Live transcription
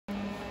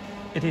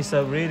It is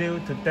a video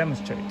to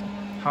demonstrate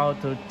how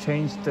to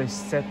change the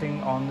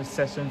setting on the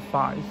session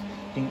 5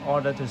 in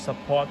order to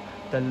support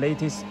the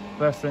latest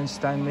reference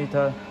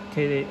diameter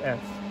K8F.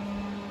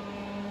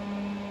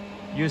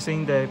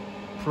 Using the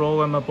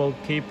programmable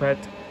keypad,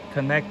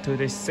 connect to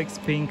the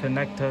 6-pin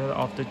connector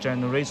of the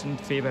generation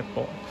feedback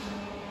board.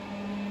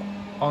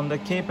 On the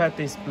keypad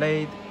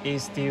displayed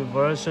is the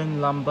version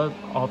number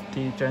of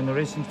the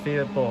generation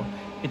feedback board.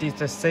 It is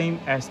the same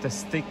as the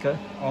sticker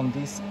on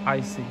this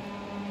IC.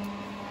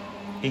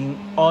 In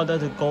order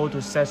to go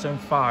to session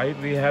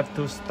 5, we have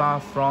to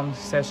start from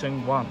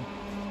session 1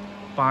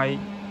 by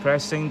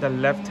pressing the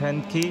left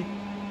hand key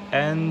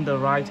and the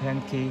right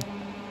hand key.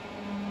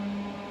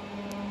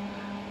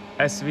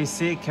 As we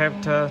see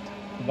character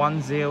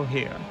 10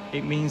 here,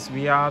 it means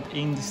we are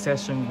in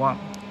session 1.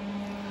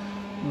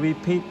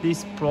 Repeat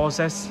this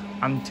process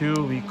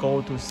until we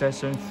go to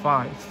session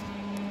 5.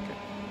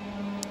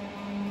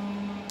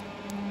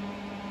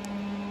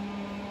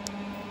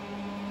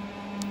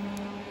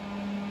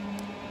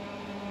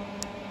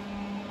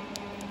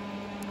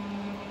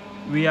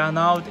 We are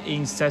now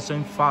in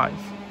session 5.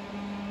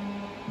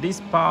 This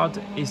part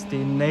is the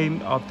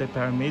name of the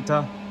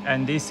parameter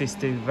and this is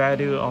the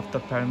value of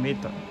the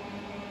parameter.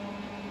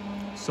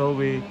 So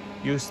we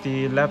use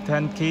the left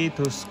hand key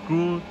to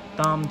screw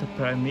down the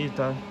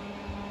parameter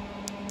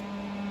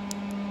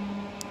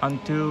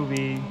until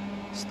we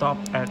stop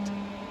at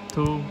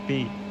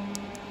 2B.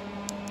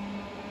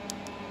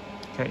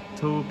 Okay,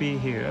 2B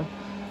here.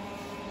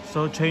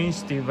 So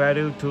change the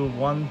value to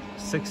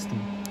 160.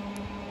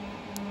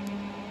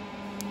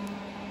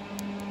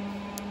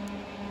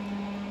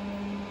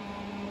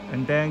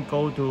 And then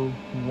go to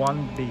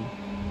 1B.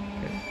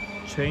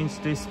 Okay. Change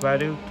this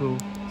value to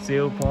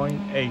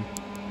 0.8.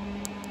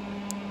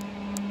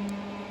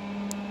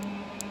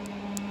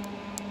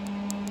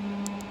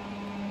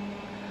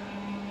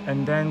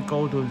 And then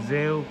go to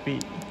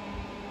 0B.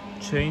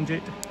 Change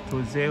it to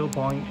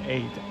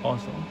 0.8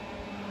 also.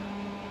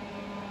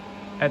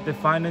 At the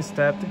final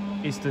step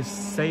is to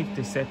save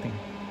the setting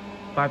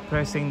by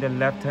pressing the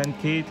left hand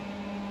key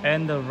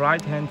and the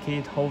right hand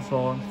key hold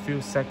for a few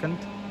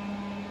seconds.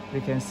 We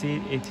can see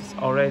it is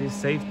already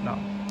saved now.